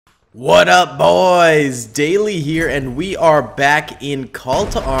What up, boys? Daily here, and we are back in Call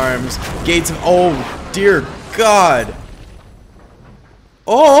to Arms. Gates of... Oh, dear God.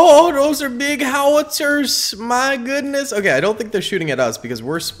 Oh, those are big howitzers. My goodness. Okay, I don't think they're shooting at us because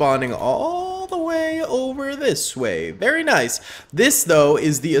we're spawning all the way over this way. Very nice. This, though,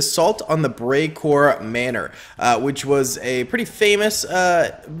 is the assault on the Brecourt Manor, which was a pretty famous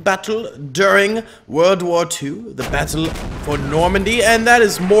battle during World War II, the Battle for Normandy, and that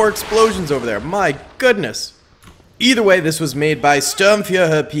is more explosions over there. My goodness. Either way, this was made by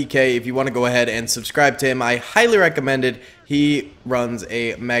Sturmführer PK. If you want to go ahead and subscribe to him, I highly recommend it. He runs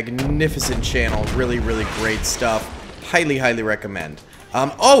a magnificent channel. Really, really great stuff. Highly, highly recommend.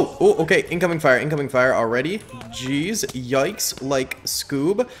 Okay. Incoming fire already. Jeez. Yikes. Like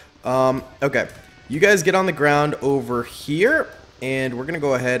Scoob. Okay. You guys get on the ground over here. And we're going to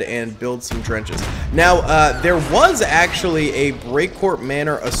go ahead and build some trenches. Now, there was actually a Brecourt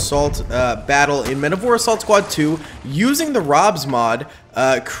Manor assault battle in Men of War Assault Squad 2 using the Robs mod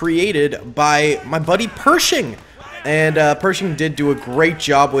created by my buddy Pershing. And Pershing did do a great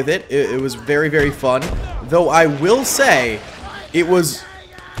job with it. It was very, very fun. Though I will say, it was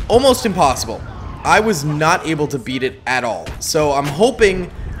almost impossible. I was not able to beat it at all. So I'm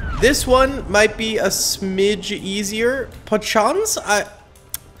hoping... this one might be a smidge easier, perchance.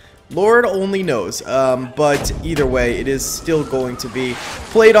 Lord only knows. But either way, it is still going to be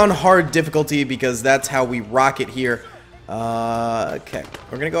played on hard difficulty because that's how we rock it here. Okay,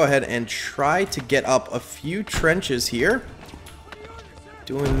 we're gonna go ahead and try to get up a few trenches here.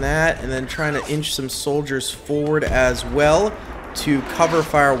 Doing that, and then trying to inch some soldiers forward as well to cover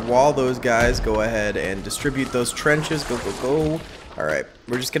fire while those guys go ahead and distribute those trenches. Go, go, go. Alright,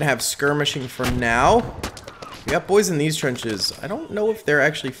 we're just gonna have skirmishing for now. We got boys in these trenches. I don't know if they're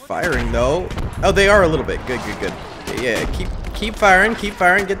actually firing, though. Oh, they are a little bit. Good, good, good. Yeah, keep firing,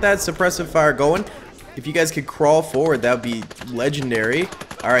 get that suppressive fire going. If you guys could crawl forward, that would be legendary.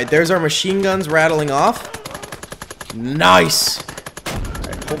 Alright, there's our machine guns rattling off. Nice!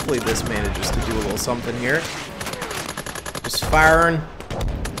 Alright, hopefully this manages to do a little something here. Just firing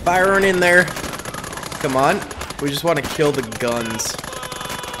in there. Come on. We just want to kill the guns.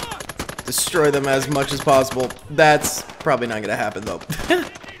 Destroy them as much as possible. That's probably not going to happen, though.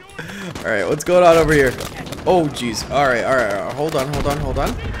 Alright, what's going on over here? Oh, jeez. Alright. Hold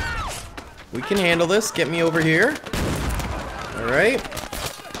on. We can handle this. Get me over here. Alright.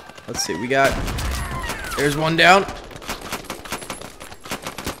 Let's see. We got... there's one down.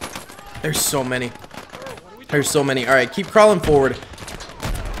 There's so many. Alright, keep crawling forward.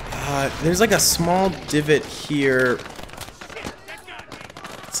 There's like a small divot here.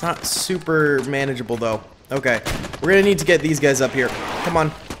 It's not super manageable though. Okay, we're gonna need to get these guys up here. Come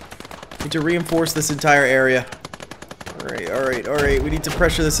on. Need to reinforce this entire area. Alright. We need to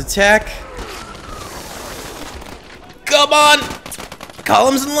pressure this attack. Come on!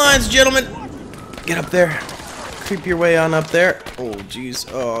 Columns and lines, gentlemen. Get up there. Creep your way on up there. Oh, jeez.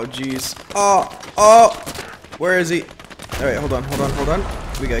 Oh. Where is he? Alright, hold on.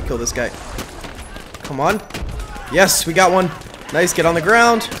 We gotta kill this guy. Come on. Yes, we got one. Nice, get on the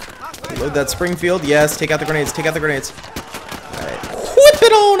ground. Reload that Springfield. Yes, take out the grenades. Alright, whip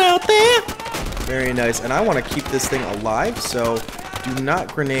it on out there. Very nice. And I want to keep this thing alive, so do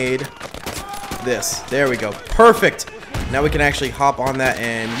not grenade this. There we go. Perfect. Now we can actually hop on that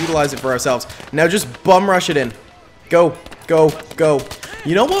and utilize it for ourselves. Now just bum rush it in. Go.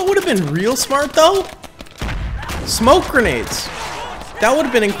 You know what would have been real smart, though? Smoke grenades. That would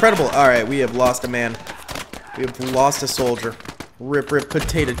have been incredible. Alright, we have lost a man. We have lost a soldier. Rip,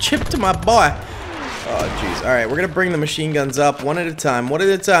 potato chip to my boy. Oh, jeez. Alright, we're going to bring the machine guns up one at a time. One at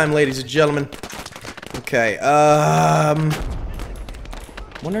a time, ladies and gentlemen. Okay,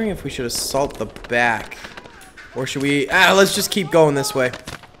 wondering if we should assault the back. Or should we... let's just keep going this way.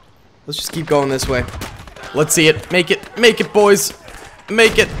 Let's see it. Make it, boys.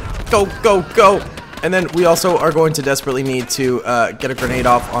 Make it. Go. And then we also are going to desperately need to get a grenade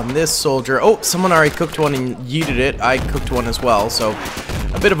off on this soldier. Oh, someone already cooked one and yeeted it. I cooked one as well, so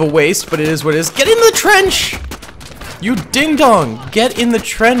a bit of a waste, but it is what it is. Get in the trench! You ding-dong! Get in the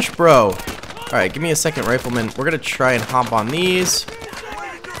trench, bro. Alright, give me a second, rifleman. We're going to try and hop on these.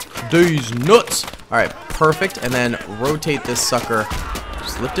 These nuts! Alright, perfect. And then rotate this sucker.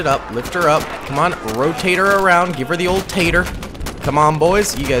 Just lift her up. Come on, rotate her around. Give her the old tater. Come on,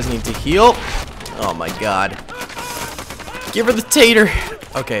 boys. You guys need to heal. Oh my god. Give her the tater.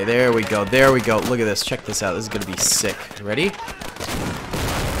 Okay, there we go. Look at this. Check this out. This is gonna be sick. Ready?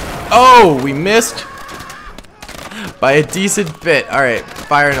 Oh, we missed by a decent bit. Alright,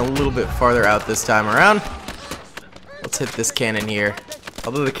 firing a little bit farther out this time around. Let's hit this cannon here.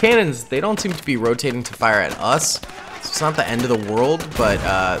 Although the cannons, they don't seem to be rotating to fire at us. So it's not the end of the world, but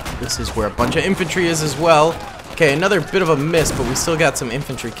this is where a bunch of infantry is as well. Okay, another bit of a miss, but we still got some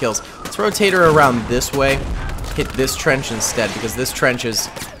infantry kills. Let's rotate her around this way. Hit this trench instead, because this trench is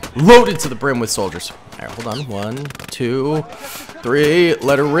loaded to the brim with soldiers. Alright, hold on. 1, 2, 3.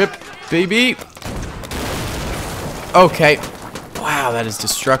 Let her rip, baby. Okay. Wow, that is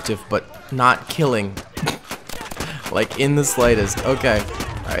destructive, but not killing. Like, in the slightest. Okay.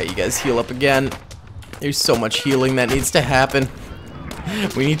 Alright, you guys heal up again. There's so much healing that needs to happen.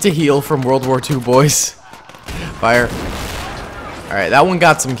 We need to heal from World War II, boys. Fire. Alright, that one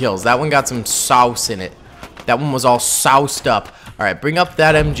got some kills. That one got some sauce in it. That one was all soused up. Alright, bring up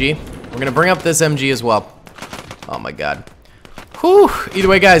that MG. We're gonna bring up this MG as well. Oh my god. Whew. Either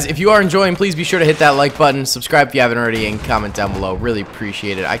way, guys, if you are enjoying, please be sure to hit that like button, subscribe if you haven't already, and comment down below. Really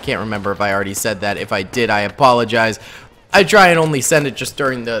appreciate it. I can't remember if I already said that. If I did, I apologize. I try and only send it just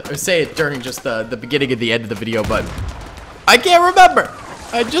during the, or say it during just the beginning and the end of the video, but I can't remember.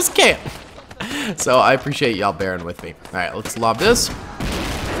 I just can't. So I appreciate y'all bearing with me. Alright, let's lob this.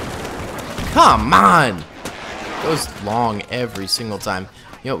 Come on! It goes long every single time.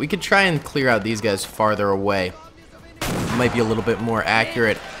 You know, we could try and clear out these guys farther away. It might be a little bit more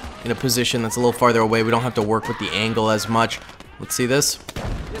accurate in a position that's a little farther away. We don't have to work with the angle as much. Let's see this.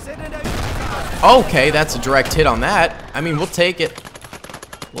 Okay, that's a direct hit on that. I mean, we'll take it.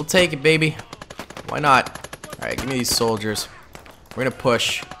 We'll take it, baby. Why not? Alright, give me these soldiers. We're gonna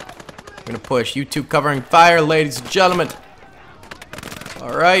push. We're gonna push. You two covering fire, ladies and gentlemen.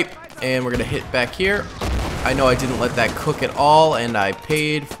 Alright, and we're gonna hit back here. I know I didn't let that cook at all, and I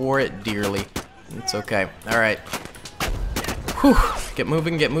paid for it dearly. It's okay. Alright. Whew. Get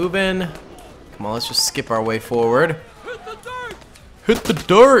moving, get moving. Come on, let's just skip our way forward. Hit the dirt! Hit the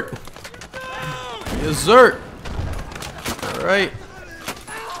dirt! Yes, sir. Alright.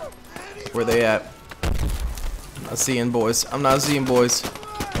 Where they at? I'm not seeing, boys. I'm not seeing, boys.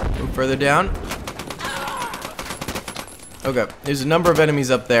 Move further down. Okay, there's a number of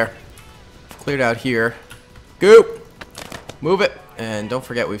enemies up there. Cleared out here. Goop! Move it. And don't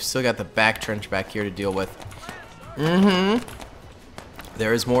forget, we've still got the back trench back here to deal with.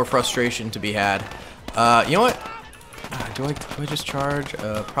 There is more frustration to be had. You know what? Do I just charge?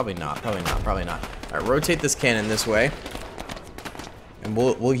 Probably not. Probably not. Probably not. All right, rotate this cannon this way, and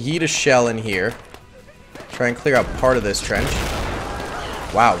we'll yeet a shell in here. Try and clear out part of this trench.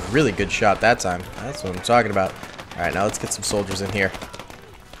 Wow, really good shot that time. That's what I'm talking about. All right, now let's get some soldiers in here.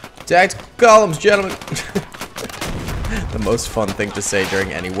 Tactical columns, gentlemen. The most fun thing to say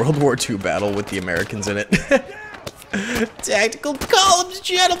during any World War II battle with the Americans in it. Tactical columns,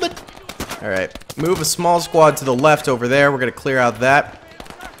 gentlemen. Alright, move a small squad to the left over there. We're going to clear out that.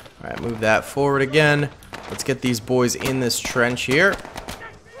 Alright, move that forward again. Let's get these boys in this trench here.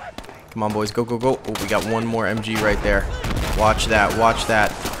 Come on, boys. Go, go, go. Oh, we got one more MG right there. Watch that. Watch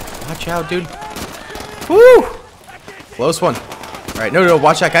that. Watch out, dude. Woo! Close one. Alright, no,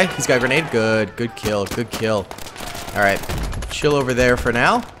 watch that guy. He's got a grenade. Good. Good kill. Good kill. Alright, chill over there for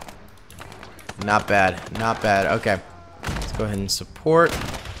now. Not bad. Not bad. Okay. Let's go ahead and support.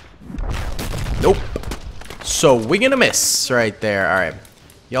 Nope. So we're gonna miss right there. Alright.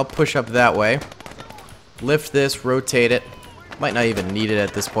 Y'all push up that way. Lift this, rotate it. Might not even need it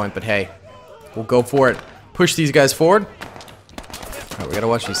at this point, but hey. We'll go for it. Push these guys forward. Alright, we gotta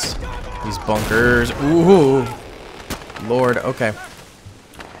watch these bunkers. Ooh. Lord, okay.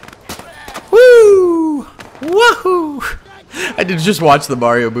 Woo! Woohoo! I did just watch the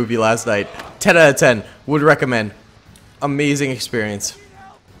Mario movie last night. 10 out of 10. Would recommend. Amazing experience.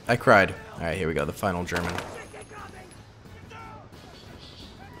 I cried. Alright, here we go. The final German.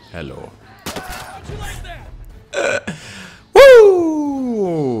 Hello.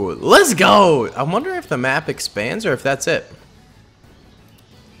 Woo! Let's go! I wonder if the map expands or if that's it.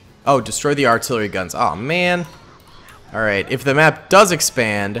 Oh, destroy the artillery guns. Oh, man. Alright, if the map does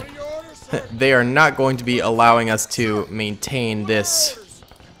expand, they are not going to be allowing us to maintain this,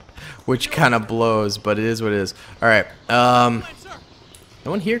 which kind of blows, but it is what it is. Alright, no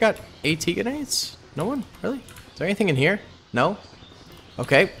one here got AT grenades? No one? Really? Is there anything in here? No?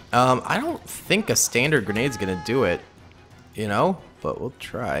 Okay, I don't think a standard grenade's gonna do it, you know, but we'll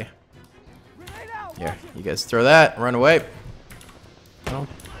try. Here, you guys throw that, run away.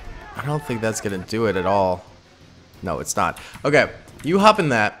 I don't think that's gonna do it at all. No, it's not. Okay, you hop in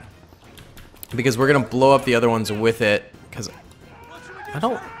that, because we're gonna blow up the other ones with it, because I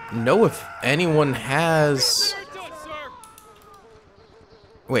don't know if anyone has...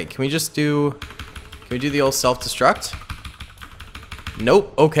 Wait, can we do the old self-destruct?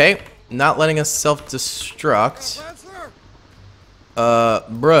 Nope, okay. Not letting us self-destruct.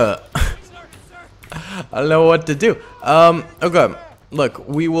 Bruh. I don't know what to do. Okay. Look,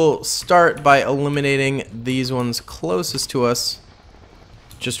 we will start by eliminating these ones closest to us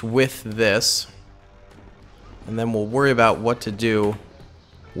just with this. And then we'll worry about what to do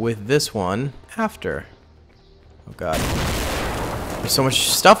with this one after. Oh god. There's so much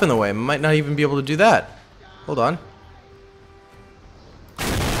stuff in the way. I might not even be able to do that. Hold on.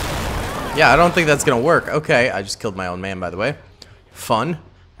 Yeah, I don't think that's gonna work. Okay, I just killed my own man, by the way. Fun.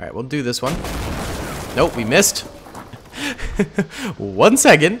 Alright, we'll do this one. Nope, we missed. 1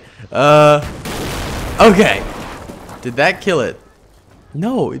 second. Okay. Did that kill it?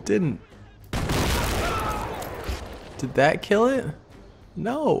 No, it didn't. Did that kill it?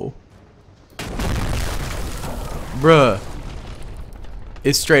 No. Bruh.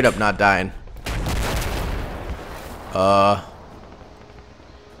 It's straight up not dying.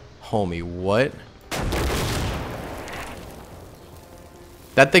 Homie, what?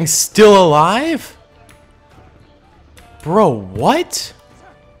 That thing's still alive? Bro, what?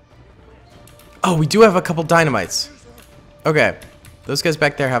 Oh, we do have a couple dynamites. Okay. Those guys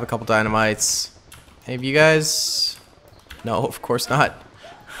back there have a couple dynamites. Any of you guys? No, of course not.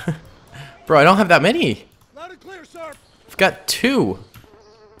 Bro, I don't have that many. I've got 2.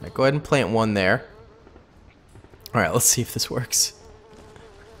 Right, go ahead and plant 1 there. Alright, let's see if this works.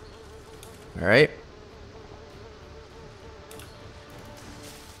 Alright.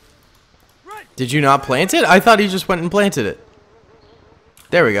 Did you not plant it? I thought he just went and planted it.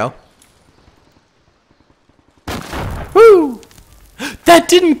 There we go. Woo! That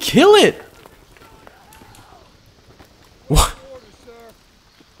didn't kill it! What?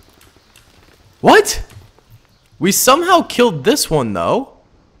 What? We somehow killed this one, though.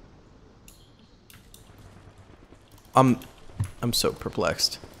 I'm so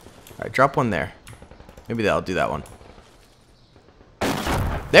perplexed. Alright, drop 1 there. Maybe that'll do that one.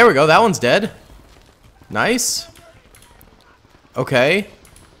 There we go, that one's dead. Nice. Okay.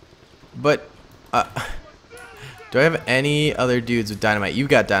 But, do I have any other dudes with dynamite? You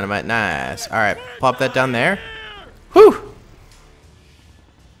got dynamite, nice. Alright, pop that down there. Whew!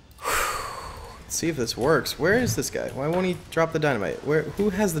 Let's see if this works. Where is this guy? Why won't he drop the dynamite? Who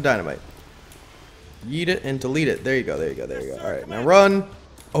has the dynamite? Yeet it and delete it. There you go, there you go, there you go. Alright, now run.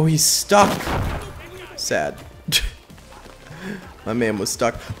 Oh, he's stuck. Sad. My man was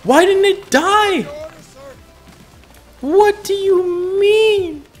stuck. Why didn't it die? What do you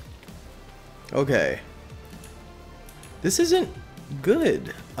mean? Okay. This isn't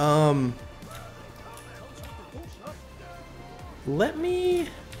good. Let me...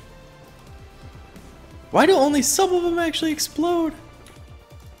 Why do only some of them actually explode?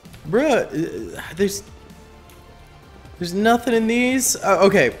 Bruh, there's nothing in these.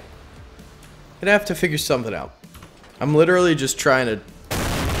 Okay. I'd have to figure something out. I'm literally just trying to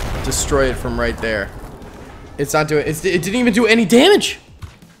destroy it from right there. It's not doing... It didn't even do any damage!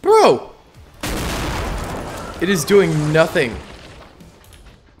 Bro! It is doing nothing.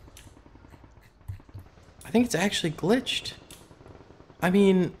 I think it's actually glitched. I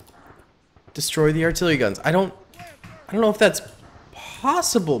mean... Destroy the artillery guns. I don't know if that's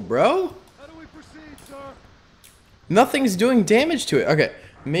possible, bro. How do we proceed, sir? Nothing's doing damage to it. Okay,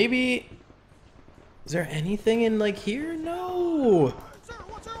 maybe... Is there anything in, like, here? No! Sir,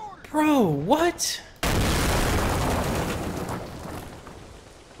 what's your order? Bro, what?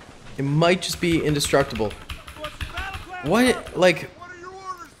 It might just be indestructible. What's the battle plan, What? sir? Like, What are your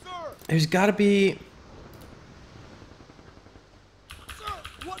orders, sir? there's gotta be... Sir,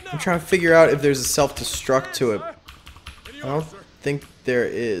 what now? I'm trying to figure out if there's a self-destruct to it. Any I don't orders, sir? think there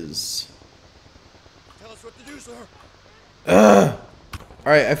is. Tell us what to do, sir. Ugh!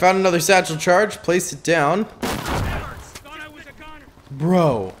 Alright, I found another satchel charge. Placed it down. Thought I was a gunner.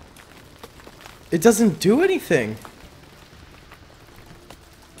 Bro. It doesn't do anything.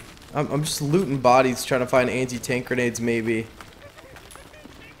 I'm just looting bodies, trying to find anti-tank grenades, maybe.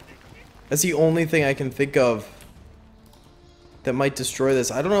 That's the only thing I can think of that might destroy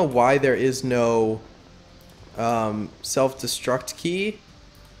this. I don't know why there is no self-destruct key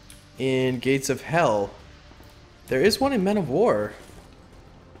in Gates of Hell. There is one in Men of War.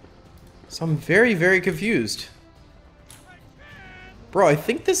 So I'm very, very confused. Bro, I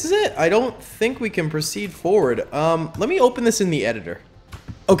think this is it. I don't think we can proceed forward. Let me open this in the editor.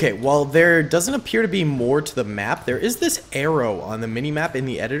 Okay, while there doesn't appear to be more to the map, there is this arrow on the mini-map in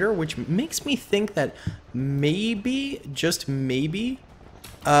the editor, which makes me think that maybe, just maybe,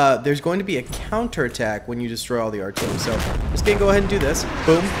 there's going to be a counterattack when you destroy all the artillery. So, I'm just gonna go ahead and do this.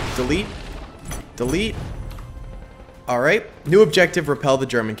 Boom, delete, delete. Alright, new objective, repel the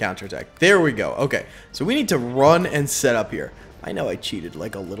German counterattack. There we go. Okay, so we need to run and set up here. I know I cheated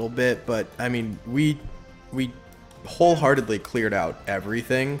like a little bit, but I mean, we wholeheartedly cleared out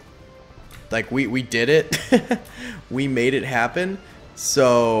everything. Like we did it. We made it happen.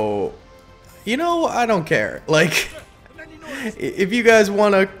 So, you know, I don't care. Like, if you guys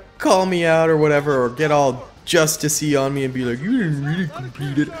want to call me out or whatever, or get all justicey on me and be like, you didn't really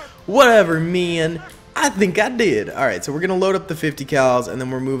complete it, whatever, man. I think I did. Alright, so we're gonna load up the 50 cals and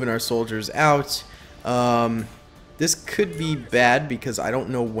then we're moving our soldiers out. This could be bad because I don't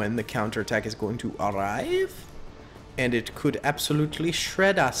know when the counterattack is going to arrive, and it could absolutely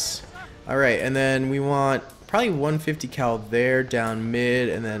shred us. Alright, and then we want probably 150 cal there down mid,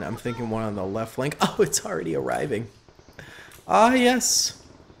 and then I'm thinking one on the left flank. Oh, it's already arriving. Ah, yes.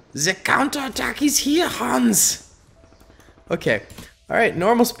 The counterattack is here, Hans. Okay. Alright,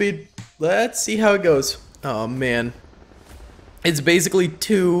 normal speed. Let's see how it goes. Oh, man. It's basically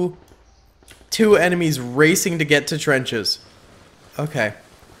two enemies racing to get to trenches. Okay.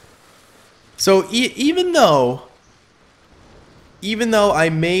 So, even though I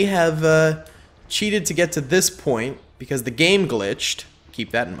may have cheated to get to this point, because the game glitched,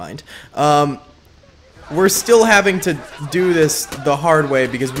 keep that in mind, we're still having to do this the hard way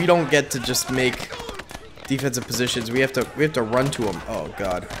because we don't get to just make defensive positions. We have to run to them. Oh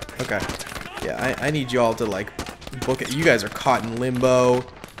god. Okay. Yeah, I need y'all to like book it. You guys are caught in limbo.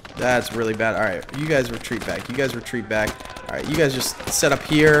 That's really bad. All right, you guys retreat back. You guys retreat back. All right, you guys just set up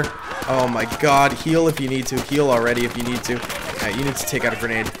here. Oh my god, heal if you need to. Heal already if you need to. All right, you need to take out a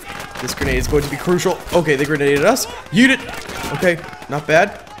grenade. This grenade is going to be crucial. Okay, they grenaded us. Yeet it. Okay, not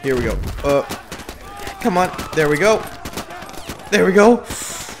bad. Here we go. Come on. There we go. There we go.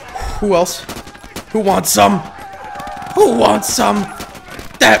 Who else? Who wants some? Who wants some?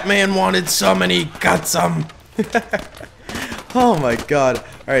 That man wanted some and he got some. Oh my god.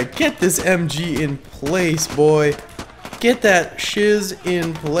 Alright, get this MG in place, boy. Get that shiz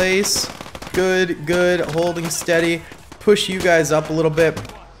in place. Good, good. Holding steady. Push you guys up a little bit.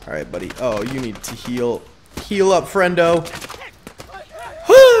 Alright, buddy. Oh, you need to heal. Heal up, friendo.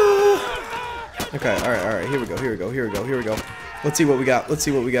 Okay, alright. Here we go, here we go, here we go, here we go. Let's see what we got. Let's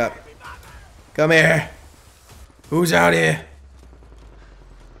see what we got. Come here. Who's out here?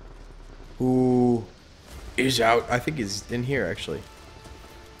 Who is out? I think he's in here, actually.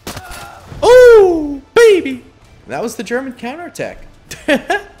 Oh, baby! That was the German counterattack.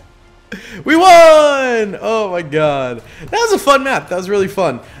 We won! Oh my god. That was a fun map. That was really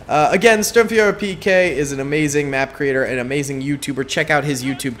fun. Again, Sturmfuhrer PK is an amazing map creator, an amazing YouTuber. Check out his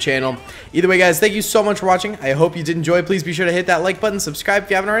YouTube channel. Either way, guys, thank you so much for watching. I hope you did enjoy. Please be sure to hit that like button, subscribe if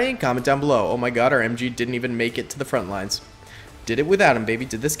you haven't already, and comment down below. Oh my god, our MG didn't even make it to the front lines. Did it without him, baby.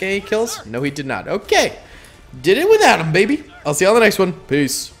 Did this guy get kills? No, he did not. Okay. Did it without him, baby. I'll see you on the next one.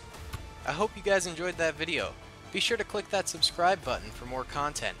 Peace. I hope you guys enjoyed that video. Be sure to click that subscribe button for more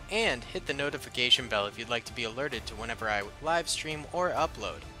content, and hit the notification bell if you'd like to be alerted to whenever I live stream or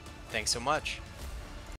upload. Thanks so much.